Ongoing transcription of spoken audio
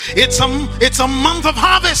It's a month of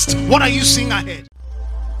harvest. What are you seeing ahead?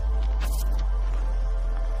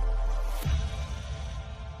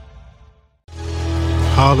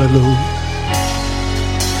 Hallelujah.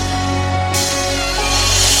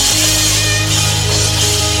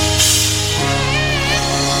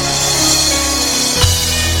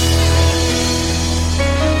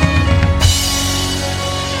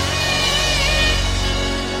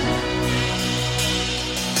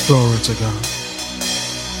 Glory to God.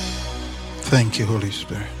 Thank you, Holy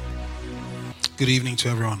Spirit. Good evening to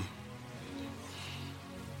everyone.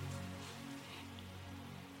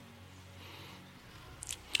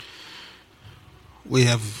 We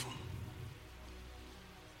have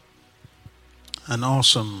an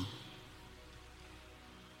awesome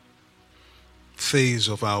phase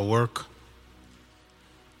of our work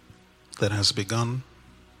that has begun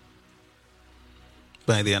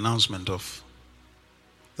by the announcement of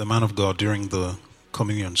the man of God during the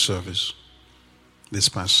communion service this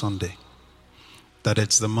past Sunday, that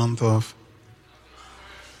it's the month of,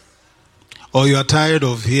 or you are tired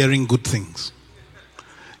of hearing good things.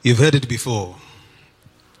 You've heard it before.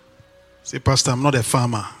 Say, Pastor, I'm not a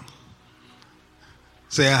farmer.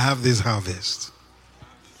 Say, I have this harvest.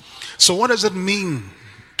 So what does it mean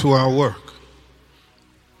to our work?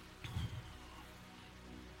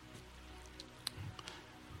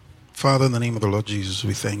 Father, in the name of the Lord Jesus,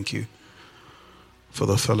 we thank you for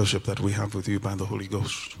the fellowship that we have with you by the Holy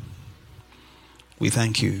Ghost. We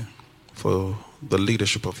thank you for the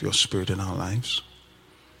leadership of your Spirit in our lives.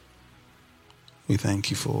 We thank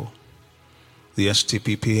you for the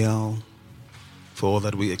STPPL, for all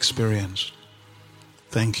that we experienced.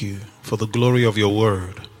 Thank you for the glory of your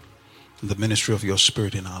word and the ministry of your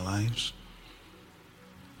Spirit in our lives.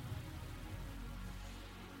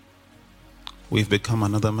 We've become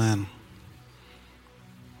another man.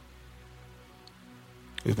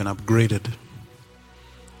 We've been upgraded,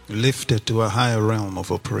 lifted to a higher realm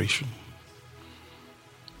of operation.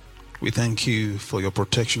 We thank you for your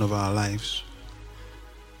protection of our lives,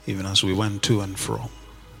 even as we went to and fro.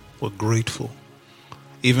 We're grateful,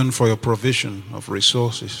 even for your provision of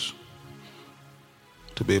resources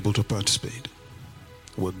to be able to participate.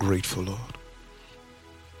 We're grateful, Lord.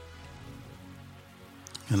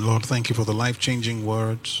 And Lord, thank you for the life-changing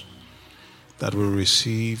words that we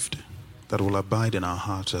received, that will abide in our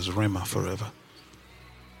hearts as Rhema forever.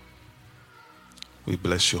 We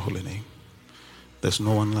bless your holy name. There's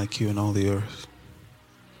no one like you in all the earth.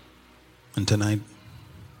 And tonight,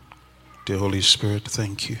 dear Holy Spirit,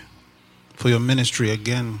 thank you for your ministry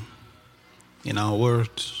again in our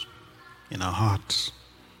words, in our hearts.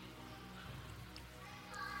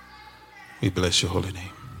 We bless your holy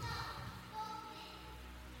name.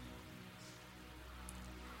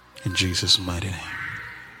 In Jesus' mighty name.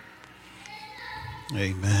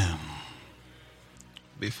 Amen.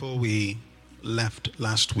 Before we left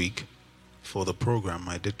last week for the program,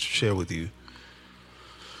 I did share with you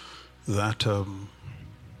that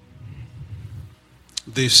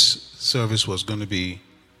this service was going to be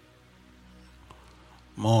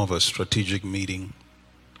more of a strategic meeting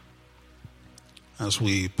as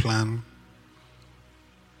we plan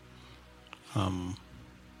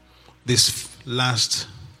this last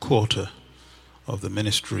quarter of the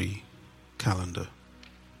ministry calendar.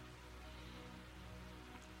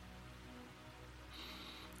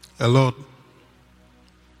 A lot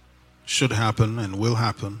should happen and will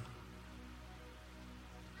happen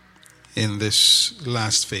in this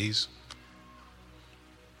last phase,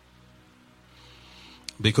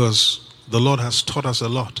 because the Lord has taught us a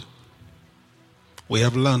lot. We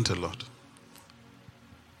have learned a lot.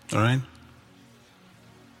 All right?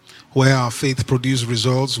 Where our faith produced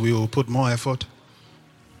results, we will put more effort.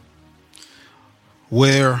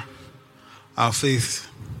 Where our faith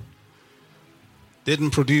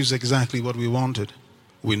didn't produce exactly what we wanted,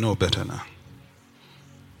 we know better now.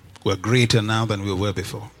 We're greater now than we were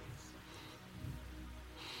before.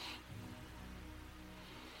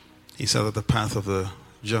 He said that the path of the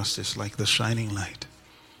just is like the shining light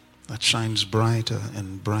that shines brighter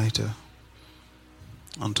and brighter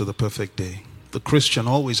unto the perfect day. The Christian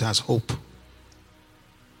always has hope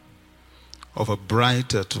of a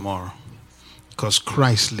brighter tomorrow because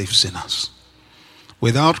Christ lives in us.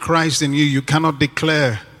 Without Christ in you, you cannot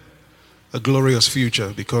declare a glorious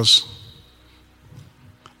future, because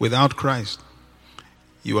without Christ,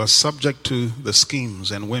 you are subject to the schemes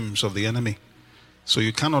and whims of the enemy. So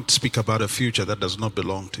you cannot speak about a future that does not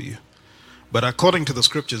belong to you. But according to the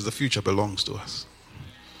scriptures, the future belongs to us.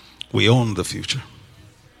 We own the future.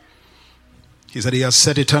 He said he has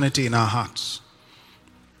set eternity in our hearts.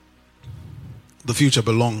 The future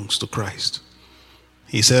belongs to Christ.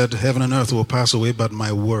 He said, heaven and earth will pass away, but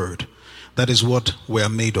my word, that is what we are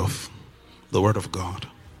made of, the word of God.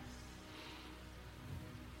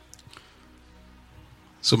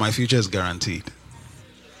 So my future is guaranteed.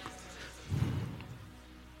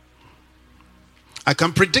 I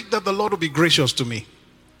can predict that the Lord will be gracious to me.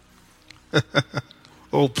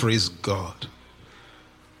 Oh, praise God.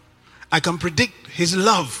 I can predict his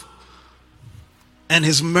love and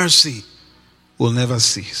his mercy will never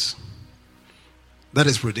cease. That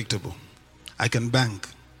is predictable. I can bank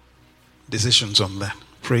decisions on that.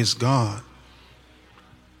 Praise God.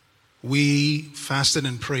 We fasted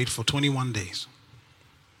and prayed for 21 days.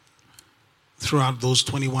 Throughout those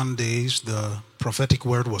 21 days, the prophetic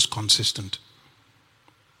word was consistent.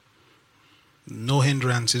 No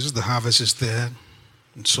hindrances, the harvest is there,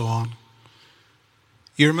 and so on.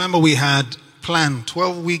 You remember we had planned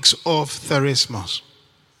 12 weeks of Therismos.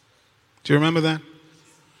 Do you remember that?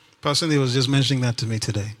 Personally, was just mentioning that to me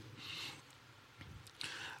today.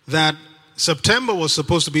 That September was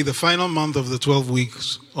supposed to be the final month of the 12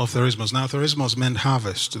 weeks of Therismos. Now, Therismos meant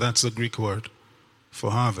harvest. That's the Greek word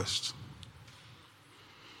for harvest.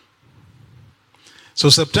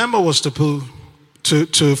 So September was to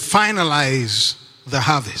finalize the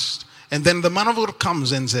harvest. And then the man of God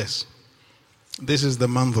comes and says, this is the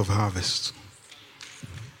month of harvest.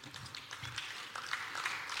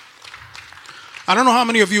 I don't know how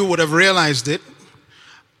many of you would have realized it.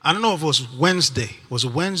 I don't know if it was Wednesday. Was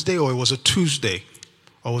it Wednesday or it was a Tuesday?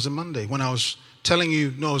 Or was it Monday? When I was telling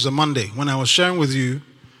you, no, it was a Monday. When I was sharing with you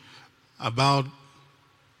about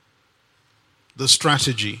the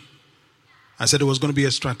strategy, I said it was going to be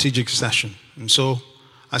a strategic session. And so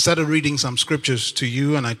I started reading some scriptures to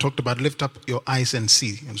you, and I talked about lift up your eyes and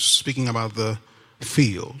see. I'm speaking about the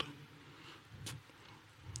field.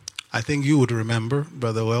 I think you would remember,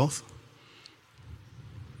 Brother Wealth.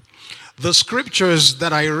 The scriptures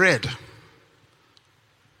that I read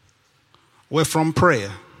were from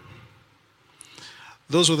prayer.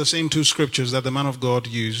 Those were the same two scriptures that the man of God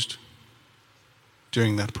used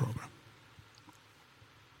during that program.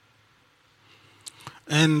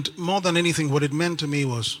 And more than anything, what it meant to me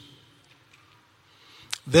was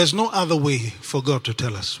there's no other way for God to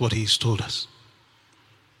tell us what He's told us.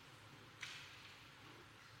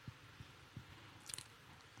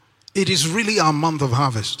 It is really our month of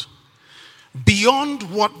harvest.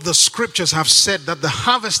 Beyond what the scriptures have said, that the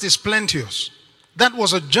harvest is plenteous. That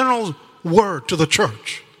was a general word to the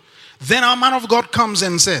church. Then our man of God comes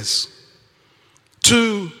and says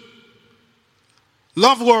to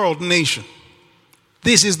Love World Nation,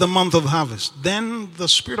 this is the month of harvest. Then the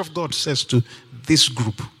Spirit of God says to this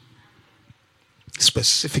group,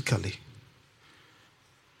 specifically,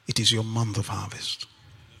 it is your month of harvest.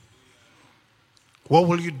 What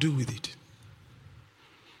will you do with it?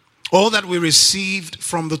 All that we received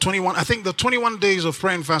from the 21, I think the 21 days of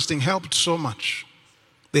prayer and fasting helped so much.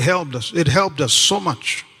 They helped us. It helped us so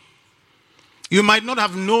much. You might not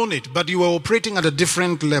have known it, but you were operating at a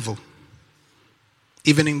different level,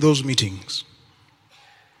 even in those meetings.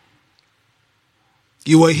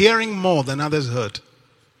 You were hearing more than others heard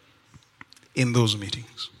in those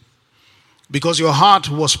meetings, because your heart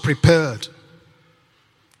was prepared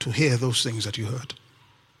to hear those things that you heard.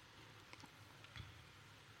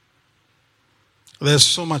 There's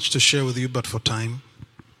so much to share with you, but for time,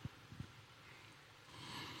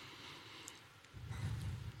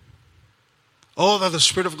 all that the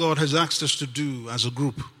Spirit of God has asked us to do as a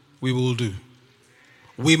group, we will do.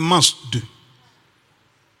 We must do.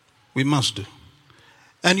 We must do.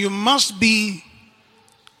 And you must be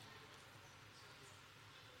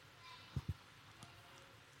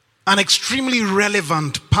an extremely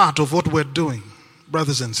relevant part of what we're doing,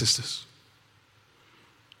 brothers and sisters.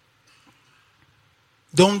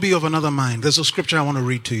 Don't be of another mind. There's a scripture I want to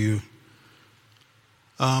read to you.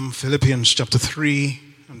 Philippians chapter 3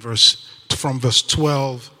 and from verse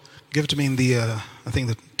 12. Give it to me in the, I think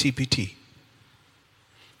the TPT.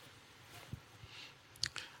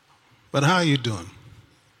 But how are you doing?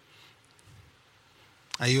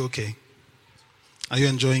 Are you okay? Are you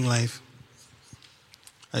enjoying life?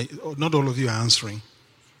 Not all of you are answering.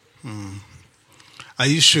 Are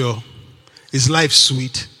you sure? Is life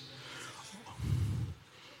sweet?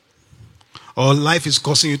 Or life is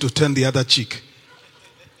causing you to turn the other cheek?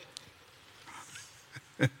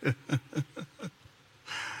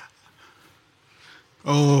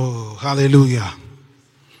 Oh, hallelujah.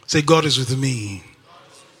 Say, God is with me.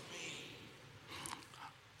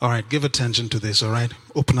 All right, give attention to this, all right?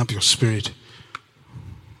 Open up your spirit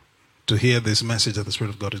to hear this message that the Spirit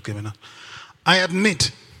of God is giving us. I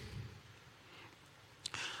admit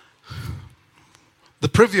The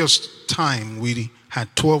previous time we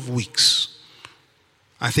had 12 weeks.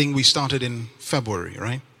 I think we started in February,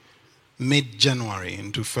 right? Mid-January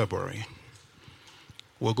into February.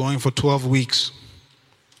 We're going for 12 weeks.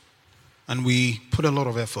 And we put a lot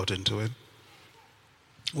of effort into it.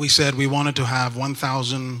 We said we wanted to have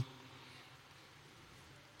 1,000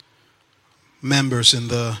 members in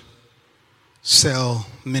the cell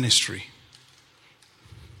ministry.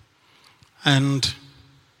 And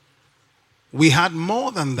we had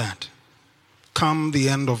more than that come the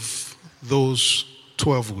end of those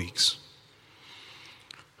 12 weeks.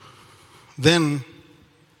 Then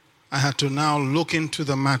I had to now look into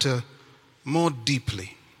the matter more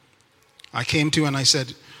deeply. I came to and I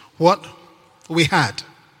said, what we had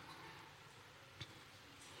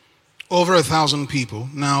over 1,000 people.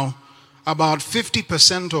 Now, about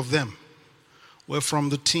 50% of them were from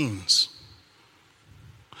the teens.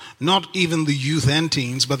 Not even the youth and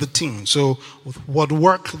teens, but the teens. So what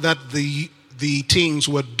work that the teens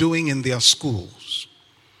were doing in their schools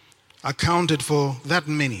accounted for that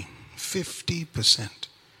many, 50%.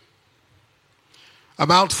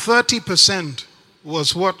 About 30%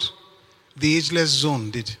 was what the ageless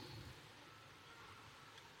zone did,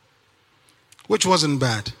 which wasn't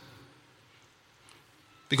bad,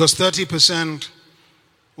 because 30%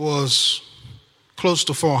 was close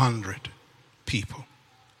to 400 people.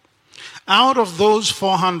 Out of those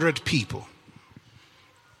 400 people,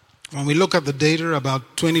 when we look at the data,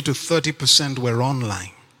 about 20 to 30% were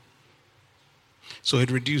online. So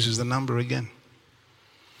it reduces the number again.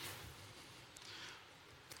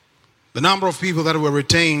 The number of people that were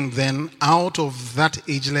retained then out of that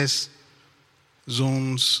ageless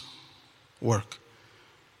zone's work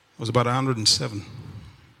was about 107.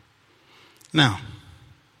 Now,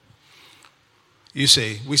 we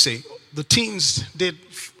say, the teens did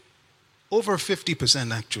over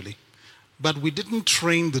 50% actually, but we didn't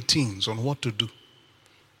train the teens on what to do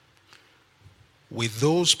with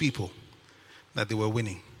those people that they were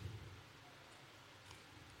winning.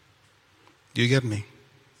 Do you get me?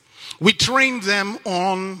 We trained them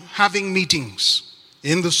on having meetings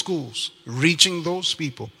in the schools, reaching those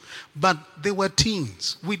people. But they were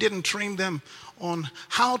teens. We didn't train them on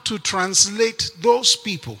how to translate those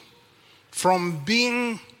people from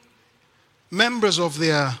being members of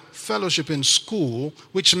their fellowship in school,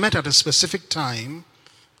 which met at a specific time,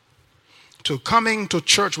 to coming to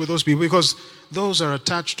church with those people, because those are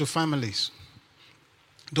attached to families,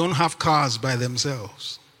 don't have cars by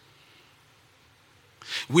themselves.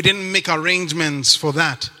 We didn't make arrangements for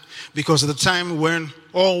that, because at the time when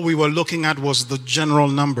all we were looking at was the general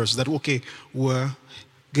numbers, that we're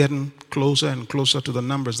getting closer and closer to the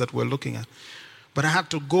numbers that we're looking at. But I had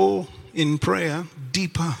to go in prayer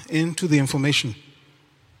deeper into the information.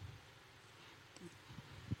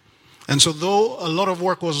 And so though a lot of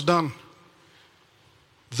work was done,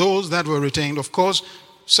 those that were retained, of course,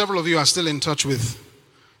 several of you are still in touch with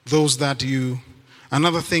those that you...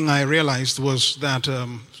 Another thing I realized was that a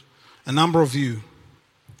number of you,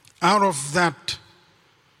 out of that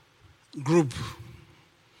group,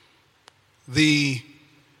 the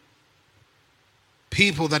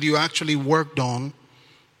people that you actually worked on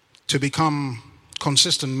to become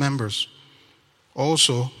consistent members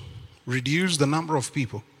also reduced the number of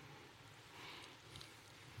people.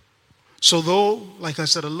 So though, like I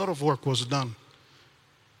said, a lot of work was done,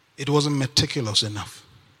 it wasn't meticulous enough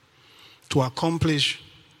to accomplish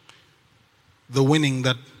the winning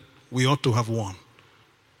that we ought to have won.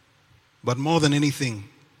 But more than anything,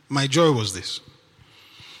 my joy was this.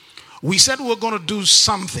 We said we were going to do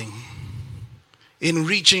something in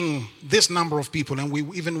reaching this number of people, and we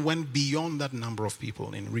even went beyond that number of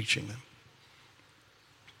people in reaching them.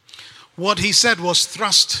 What he said was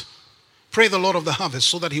pray the Lord of the harvest,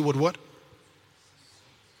 so that he would what?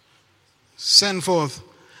 Send forth.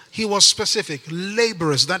 He was specific.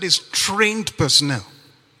 Laborers, that is trained personnel.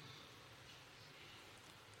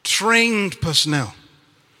 Trained personnel.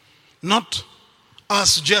 Not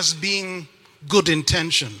us just being good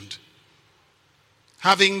intentioned,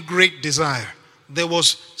 having great desire. There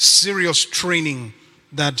was serious training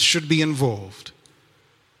that should be involved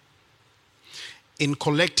in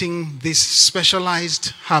collecting this specialized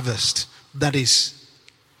harvest that is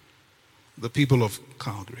the people of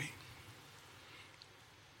Calgary.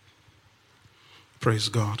 Praise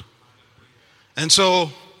God. And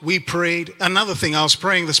so we prayed. Another thing, I was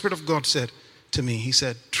praying, the Spirit of God said to me, he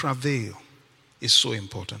said, travail is so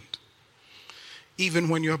important. Even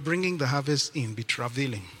when you're bringing the harvest in, be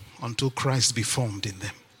travailing until Christ be formed in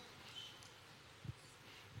them.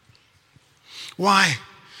 Why?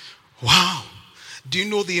 Wow. Do you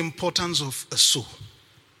know the importance of a soul?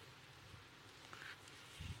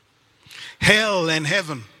 Hell and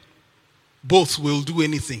heaven, both will do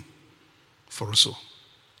anything for a soul.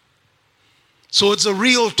 So it's a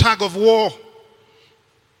real tug of war.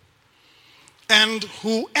 And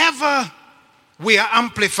whoever we are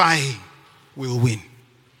amplifying will win.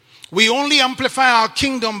 We only amplify our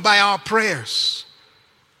kingdom by our prayers.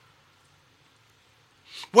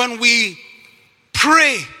 When we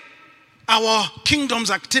pray, our kingdom's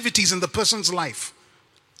activities in the person's life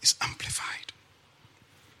is amplified.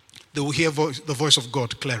 They will hear the voice of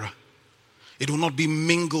God clearer. It will not be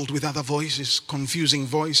mingled with other voices, confusing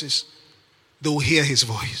voices. They will hear his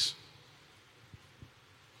voice.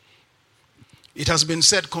 It has been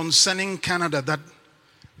said concerning Canada that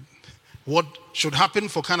what should happen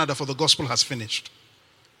for Canada for the gospel has finished.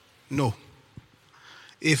 No.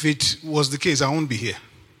 If it was the case, I won't be here.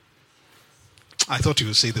 I thought you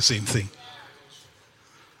would say the same thing.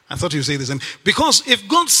 I thought you would say the same. Because if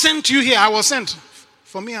God sent you here, I was sent.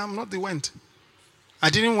 For me, I'm not the went. I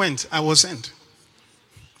didn't went, I was sent.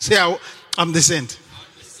 Say, I'm the sent.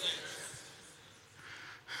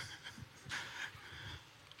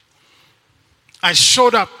 I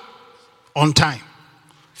showed up on time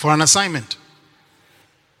for an assignment.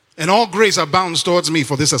 And all grace abounds towards me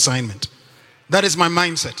for this assignment. That is my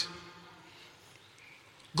mindset.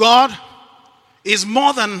 God is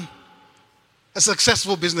more than a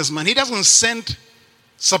successful businessman. He doesn't send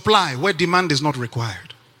supply where demand is not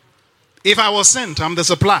required. If I was sent, I'm the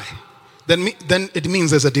supply. Then it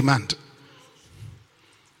means there's a demand.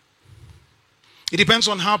 It depends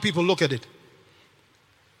on how people look at it.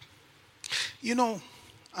 You know,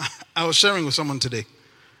 I was sharing with someone today.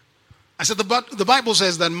 I said the Bible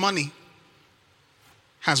says that money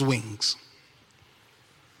has wings.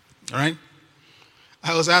 All right?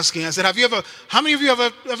 I was asking, I said, how many of you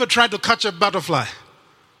ever tried to catch a butterfly?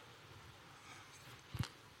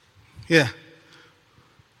 Yeah.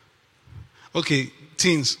 Okay,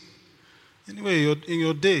 teens. Anyway, in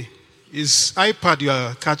your day, is iPad you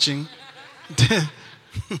are catching?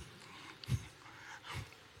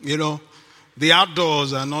 You know, the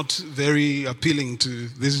outdoors are not very appealing to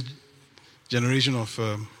this generation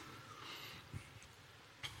of...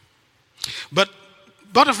 But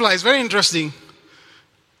butterflies, very interesting.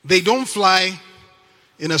 They don't fly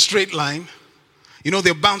in a straight line. You know,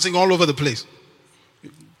 they're bouncing all over the place.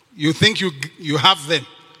 You think you have them.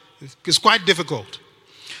 It's quite difficult.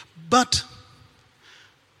 But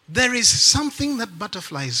there is something that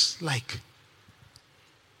butterflies like.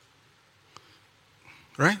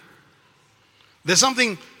 Right? There's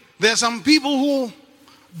some people who,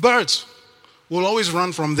 birds will always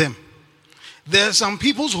run from them. There are some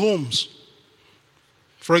people's homes.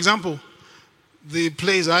 For example, the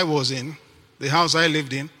place I was in, the house I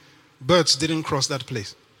lived in, birds didn't cross that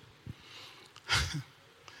place.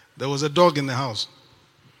 There was a dog in the house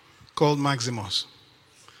called Maximus.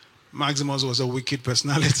 Maximus was a wicked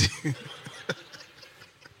personality.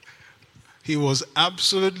 He was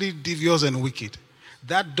absolutely devious and wicked.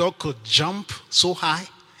 That dog could jump so high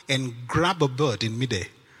and grab a bird in midair.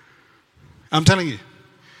 I'm telling you.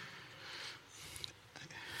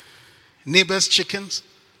 Neighbors' chickens,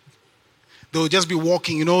 they'll just be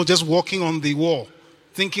walking, just walking on the wall,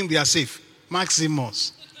 thinking they are safe.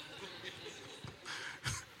 Maximus.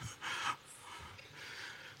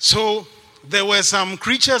 So there were some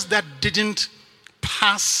creatures that didn't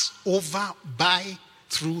pass by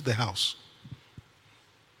through the house.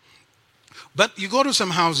 But you go to some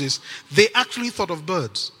houses, they actually thought of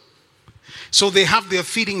birds. So they have their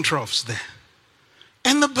feeding troughs there.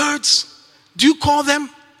 And the birds, do you call them?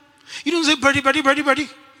 You don't say, birdie, birdie, birdie, birdie,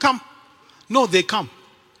 come. No, they come.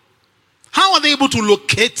 How are they able to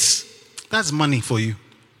locate? That's money for you.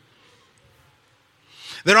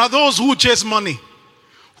 There are those who chase money,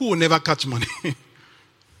 who will never catch money.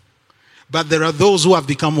 But there are those who have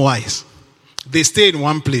become wise. They stay in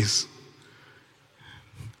one place.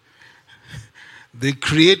 They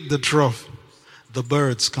create the trough. The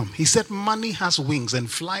birds come. He said money has wings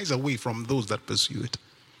and flies away from those that pursue it.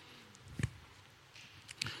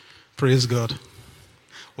 Praise God.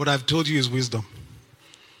 What I've told you is wisdom.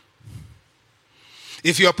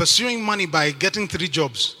 If you are pursuing money by getting 3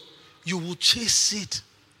 jobs, you will chase it.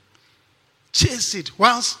 Chase it.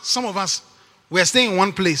 Whilst some of us, we are staying in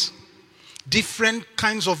one place. Different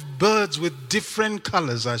kinds of birds with different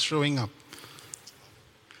colors are showing up.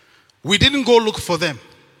 We didn't go look for them.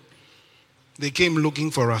 They came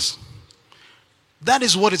looking for us. That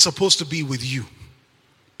is what it's supposed to be with you.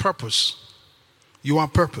 Purpose. You are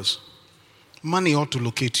purpose. Money ought to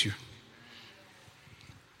locate you.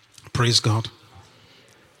 Praise God.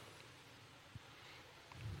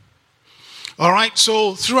 All right,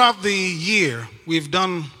 so throughout the year, we've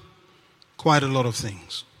done Quite a lot of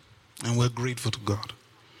things. And we're grateful to God.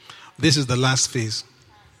 This is the last phase.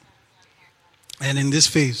 And in this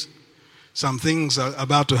phase, some things are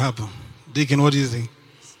about to happen. Deacon, what do you think?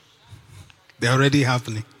 They're already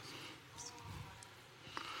happening.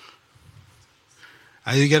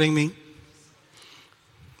 Are you getting me?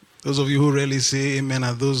 Those of you who really say amen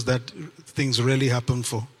are those that things really happen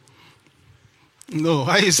for. No,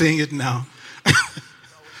 why are you saying it now?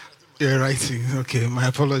 You're writing. Okay, my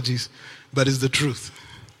apologies. But it's the truth.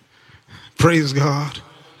 Praise God.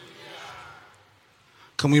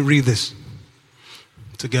 Can we read this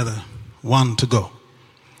together? 1 to go.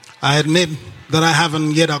 I admit that I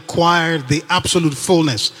haven't yet acquired the absolute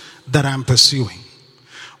fullness that I'm pursuing.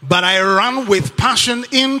 But I run with passion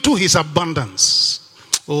into his abundance.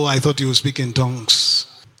 Oh, I thought you were speaking in tongues.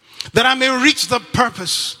 That I may reach the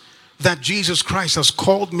purpose that Jesus Christ has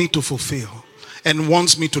called me to fulfill and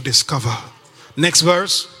wants me to discover. Next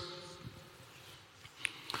verse.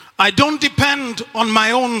 I don't depend on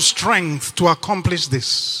my own strength to accomplish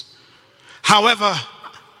this. However,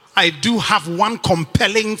 I do have one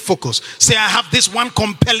compelling focus. Say, I have this one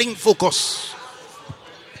compelling focus.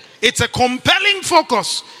 It's a compelling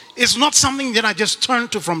focus. It's not something that I just turn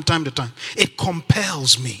to from time to time. It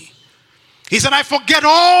compels me. He said, I forget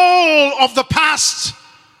all of the past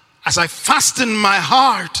as I fasten my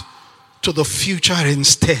heart to the future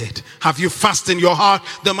instead. Have you fastened your heart?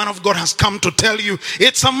 The man of God has come to tell you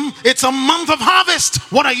it's a month of harvest.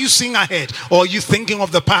 What are you seeing ahead? Or are you thinking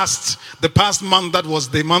of the past month that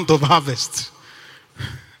was the month of harvest,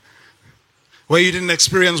 where you didn't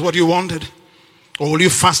experience what you wanted? Or will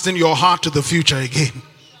you fasten your heart to the future again?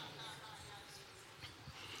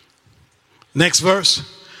 Next verse.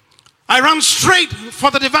 I run straight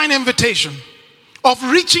for the divine invitation of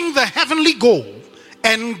reaching the heavenly goal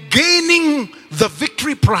and gaining the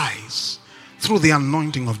victory prize through the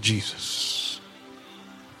anointing of Jesus.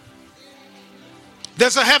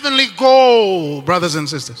 There's a heavenly goal, brothers and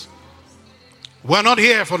sisters. We're not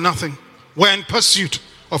here for nothing. We're in pursuit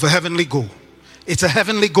of a heavenly goal. It's a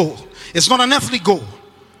heavenly goal. It's not an earthly goal.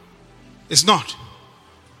 It's not.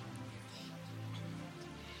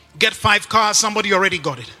 Get 5 cars, somebody already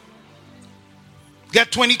got it.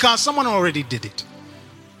 Get 20 cars, someone already did it.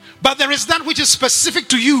 But there is that which is specific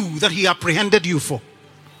to you that he apprehended you for,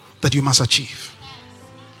 that you must achieve.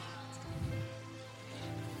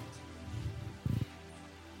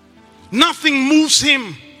 Nothing moves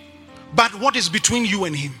him but what is between you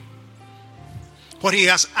and him. What he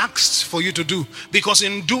has asked for you to do. Because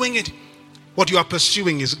in doing it, what you are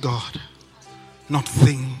pursuing is God, not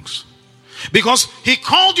things. Because he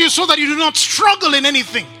called you so that you do not struggle in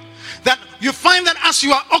anything. That you find that as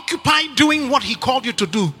you are occupied doing what he called you to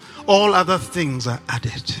do, all other things are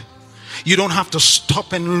added. You don't have to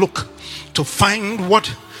stop and look to find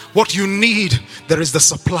what you need. There is the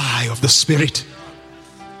supply of the Spirit.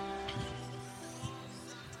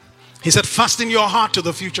 He said, fasten your heart to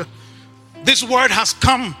the future. This word has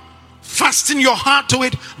come. Fasten your heart to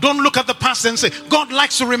it. Don't look at the past and say, God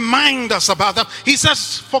likes to remind us about that. He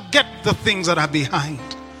says, forget the things that are behind.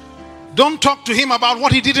 Don't talk to him about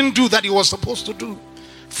what he didn't do that he was supposed to do.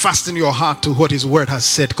 Fasten your heart to what his word has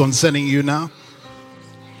said concerning you now.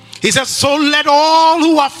 He says, so let all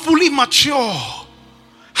who are fully mature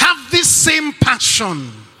have this same passion.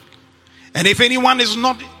 And if anyone is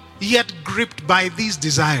not yet gripped by these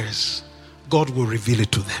desires, God will reveal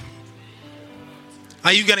it to them.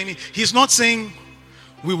 Are you getting me? He's not saying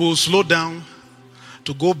we will slow down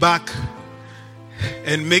to go back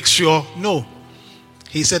and make sure. No.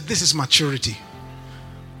 He said this is maturity.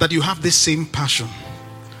 That you have this same passion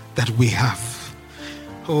that we have.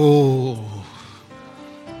 Oh.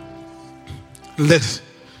 Let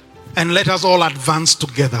us all advance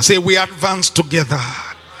together. Say, we advance together.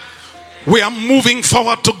 We are moving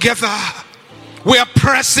forward together. We are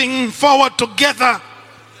pressing forward together.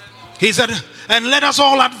 He said, and let us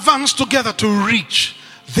all advance together to reach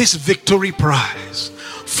this victory prize.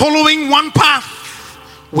 Following one path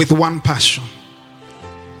with one passion.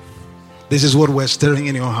 This is what we're stirring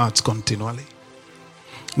in your hearts continually.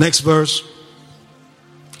 Next verse.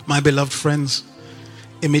 My beloved friends,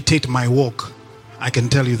 imitate my walk. I can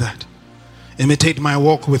tell you that. Imitate my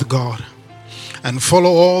walk with God. And follow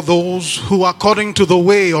all those who, according to the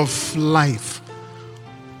way of life,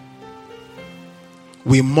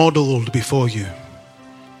 we modeled before you.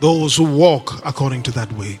 Those who walk according to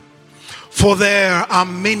that way. For there are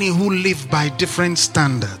many who live by different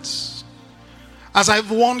standards. As I've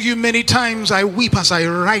warned you many times, I weep as I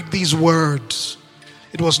write these words.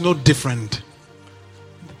 It was no different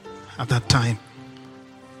at that time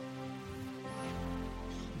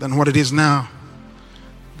than what it is now.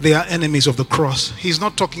 they are enemies of the cross. He's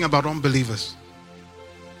not talking about unbelievers.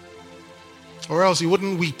 Or else he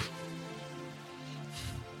wouldn't weep.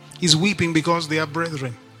 He's weeping because they are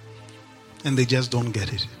brethren. And they just don't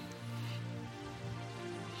get it.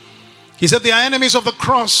 He said they are enemies of the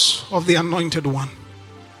cross of the anointed one.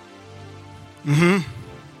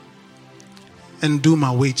 And doom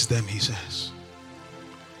awaits them, he says.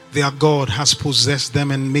 Their God has possessed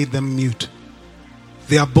them and made them mute.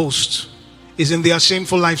 Their boast is in their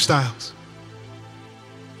shameful lifestyles.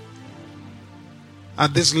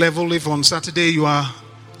 At this level, if on Saturday you are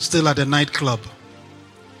still at a nightclub,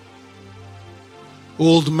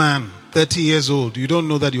 old man, 30 years old, you don't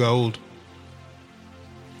know that you are old.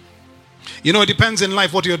 You know, it depends in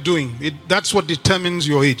life what you're doing. That's what determines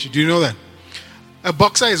your age. Do you know that? A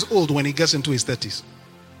boxer is old when he gets into his 30s.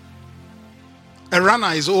 A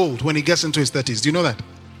runner is old when he gets into his 30s. Do you know that?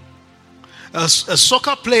 A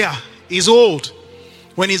soccer player is old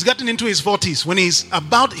when he's getting into his 40s. When he's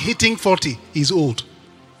about hitting 40, he's old.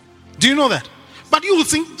 Do you know that? But you will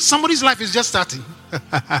think somebody's life is just starting.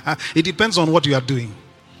 It depends on what you are doing.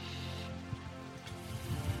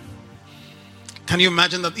 Can you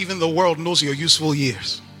imagine that even the world knows your useful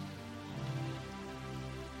years?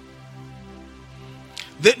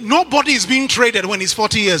 Nobody is being traded when he's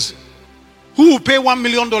 40 years. Who will pay $1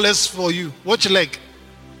 million for you? Watch your leg.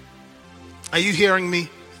 Are you hearing me?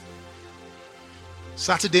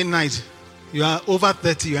 Saturday night, you are over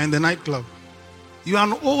 30, you are in the nightclub. You are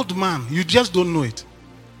an old man. You just don't know it.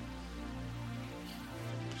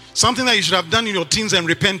 Something that you should have done in your teens and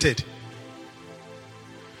repented.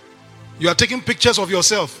 You are taking pictures of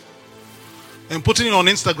yourself and putting it on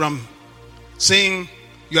Instagram saying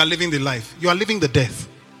you are living the life. You are living the death.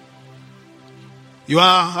 You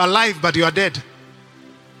are alive, but you are dead.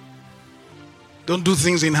 Don't do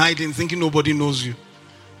things in hiding, thinking nobody knows you.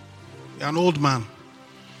 You're an old man,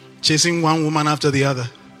 chasing one woman after the other.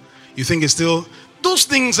 You think it's still... Those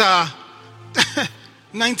things are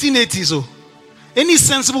 1980s. So any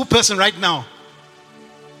sensible person right now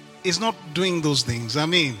is not doing those things. I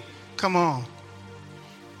mean, come on.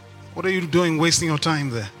 What are you doing wasting your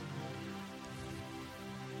time there?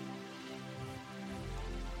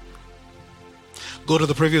 Go to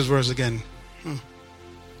the previous verse again. He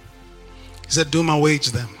said, doom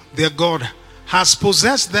awaits them. Their God has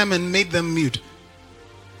possessed them and made them mute.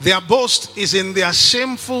 Their boast is in their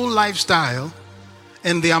shameful lifestyle,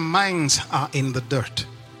 and their minds are in the dirt.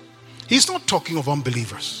 He's not talking of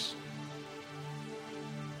unbelievers.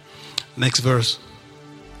 Next verse.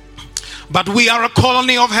 But we are a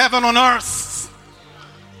colony of heaven on earth.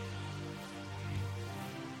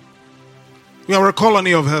 We are a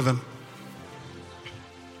colony of heaven.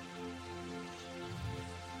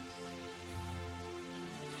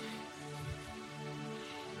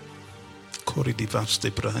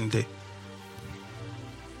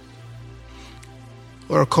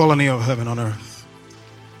 We're a colony of heaven on earth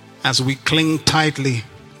as we cling tightly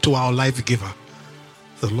to our life giver,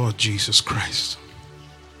 the Lord Jesus Christ,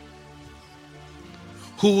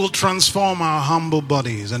 who will transform our humble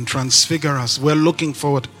bodies and transfigure us. We're looking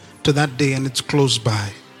forward to that day, and it's close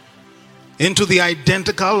by, into the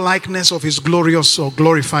identical likeness of his glorious or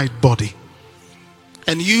glorified body.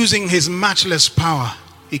 And using his matchless power,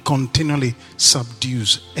 he continually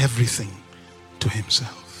subdues everything to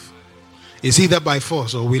himself. It's either by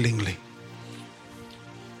force or willingly.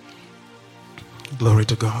 Glory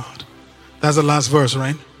to God. That's the last verse,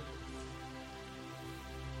 right?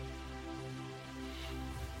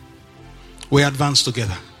 We advance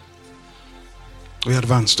together. We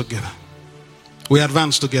advance together. We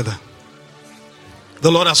advance together.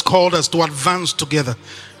 The Lord has called us to advance together.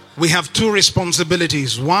 We have two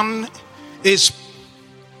responsibilities. One is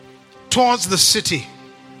towards the city.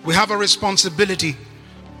 We have a responsibility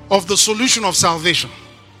of the solution of salvation,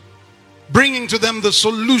 bringing to them the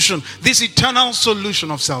solution, this eternal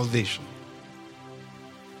solution of salvation.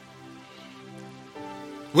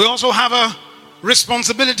 We also have a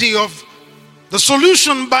responsibility of the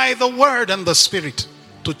solution by the word and the spirit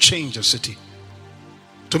to change a city,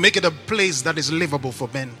 to make it a place that is livable for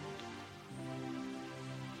men.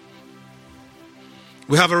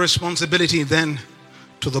 We have a responsibility then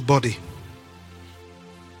to the body.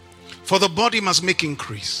 For the body must make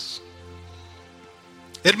increase.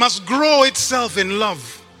 It must grow itself in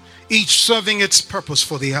love, each serving its purpose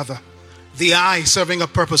for the other. The eye serving a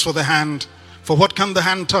purpose for the hand. For what can the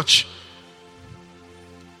hand touch?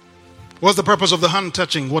 What's the purpose of the hand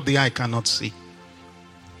touching what the eye cannot see?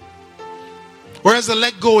 Where is the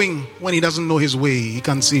leg going when he doesn't know his way? He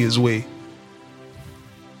can't see his way.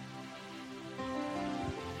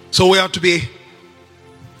 So we have to be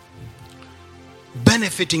bending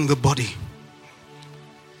benefiting the body.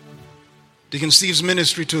 Deacon Steve's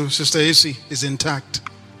ministry to Sister Issy is intact.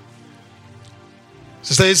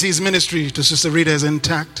 Sister Issy's ministry to Sister Rita is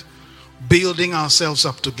intact. Building ourselves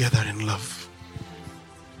up together in love.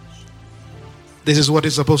 This is what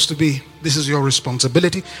it's supposed to be. This is your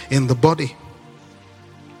responsibility in the body.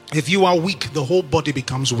 If you are weak, the whole body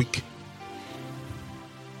becomes weak.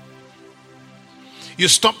 You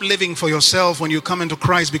stop living for yourself when you come into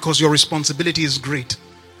Christ because your responsibility is great.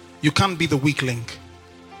 You can't be the weak link.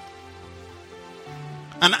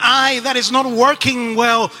 An eye that is not working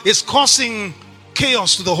well is causing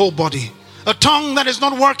chaos to the whole body. A tongue that is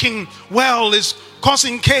not working well is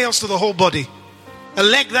causing chaos to the whole body. A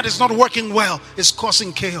leg that is not working well is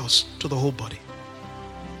causing chaos to the whole body.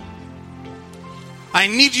 I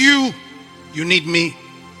need you. You need me.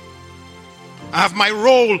 I have my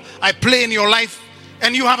role I play in your life,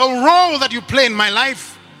 and you have a role that you play in my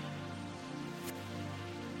life.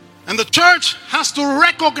 And the church has to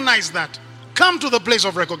recognize that. Come to the place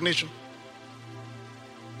of recognition.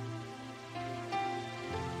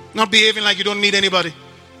 Not behaving like you don't need anybody.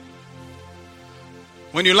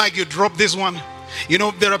 When you like, you drop this one. You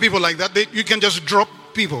know, there are people like that. You can just drop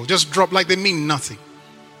people. Just drop like they mean nothing.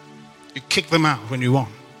 You kick them out when you want.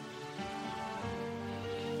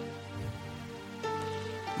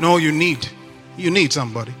 No, you need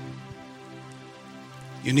somebody.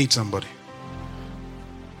 You need somebody.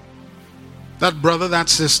 That brother, that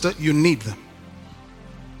sister, you need them.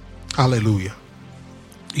 Hallelujah.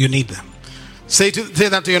 You need them. Say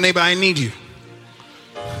that to your neighbor, I need you.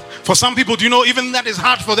 For some people, do you know, even that is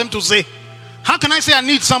hard for them to say. How can I say I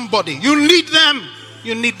need somebody? You need them.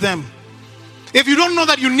 You need them. If you don't know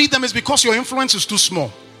that you need them, it's because your influence is too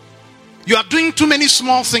small. You are doing too many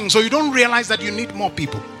small things, so you don't realize that you need more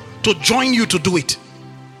people to join you to do it.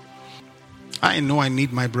 I know I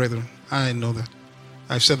need my brethren. I know that.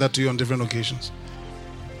 I've said that to you on different occasions.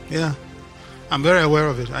 Yeah. I'm very aware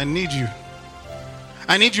of it. I need you.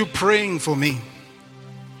 I need you praying for me.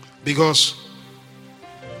 Because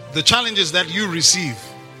the challenges that you receive,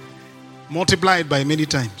 multiplied by many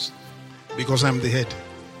times, because I'm the head.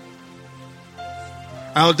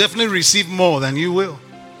 I'll definitely receive more than you will.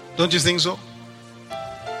 Don't you think so?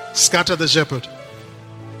 Scatter the shepherd,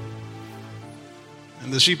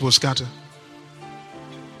 and the sheep will scatter.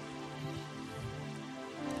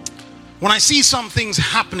 When I see some things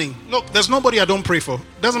happening, look, there's nobody I don't pray for.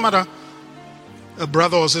 Doesn't matter a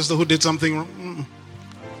brother or sister who did something wrong.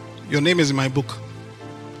 Your name is in my book.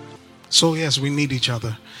 So yes, we need each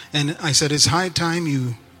other. And I said it's high time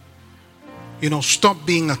you stop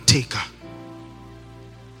being a taker.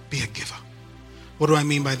 Be a giver. What do I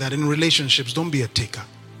mean by that? In relationships, don't be a taker.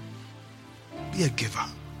 Be a giver.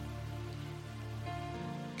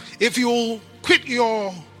 If you'll quit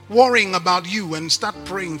your worrying about you and start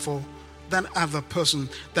praying for that other person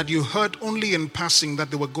that you heard only in passing that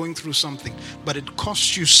they were going through something, but it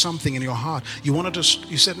cost you something in your heart.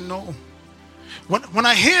 You said no. When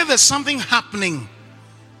I hear there's something happening,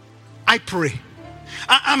 I pray.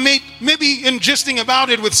 I maybe in jesting about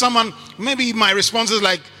it with someone, maybe my response is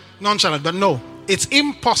like nonchalant, but no, it's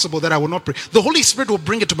impossible that I will not pray. The Holy Spirit will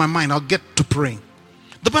bring it to my mind. I'll get to praying.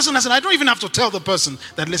 The person has said, I don't even have to tell the person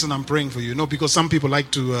that, listen, I'm praying for you. No, because some people like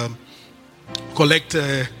to collect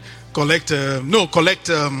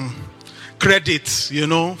credit,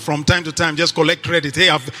 from time to time. Just collect credit.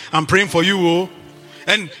 Hey, I'm praying for you. Oh.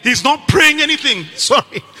 And he's not praying anything.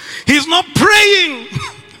 Sorry. He's not praying.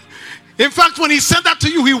 In fact, when he said that to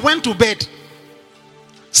you, he went to bed.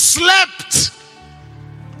 Slept.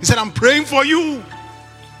 He said, I'm praying for you.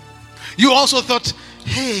 You also thought,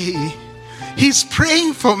 hey, he's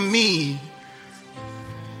praying for me.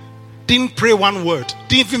 Didn't pray one word.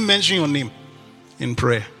 Didn't even mention your name in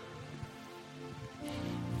prayer.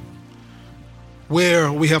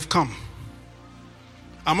 Where we have come.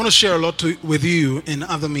 I'm going to share a lot with you in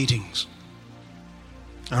other meetings.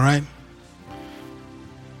 All right?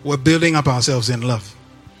 We're building up ourselves in love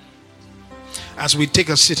as we take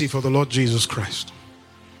a city for the Lord Jesus Christ.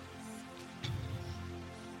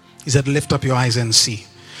 He said, lift up your eyes and see.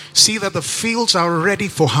 See that the fields are ready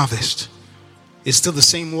for harvest. It's still the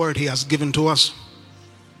same word he has given to us.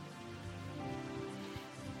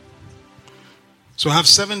 So I have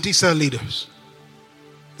 70 cell leaders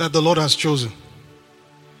that the Lord has chosen.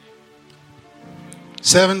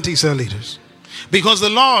 70 cell leaders. Because the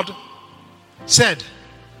Lord said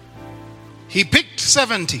he picked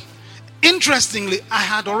 70. Interestingly, I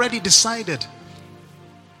had already decided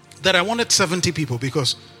that I wanted 70 people,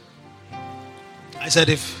 because I said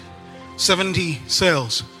if 70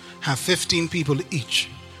 cells have 15 people each,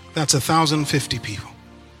 that's 1,050 people.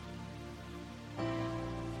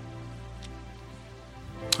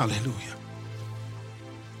 Hallelujah.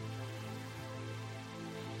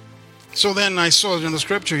 So then I saw in the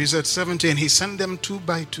scripture, he said 70, and he sent them 2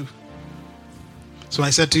 by 2. So I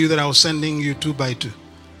said to you that I was sending you 2 by 2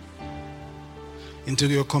 into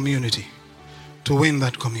your community to win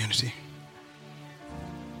that community.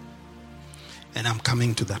 And I'm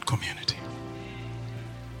coming to that community.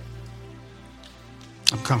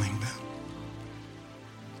 I'm coming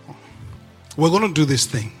there. We're going to do this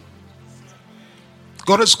thing.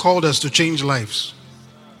 God has called us to change lives,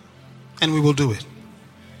 and we will do it.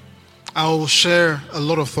 I will share a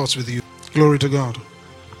lot of thoughts with you. Glory to God.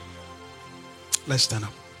 Let's stand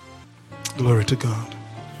up. Glory to God.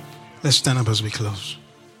 Let's stand up as we close.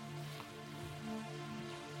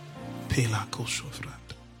 Pela kosofra.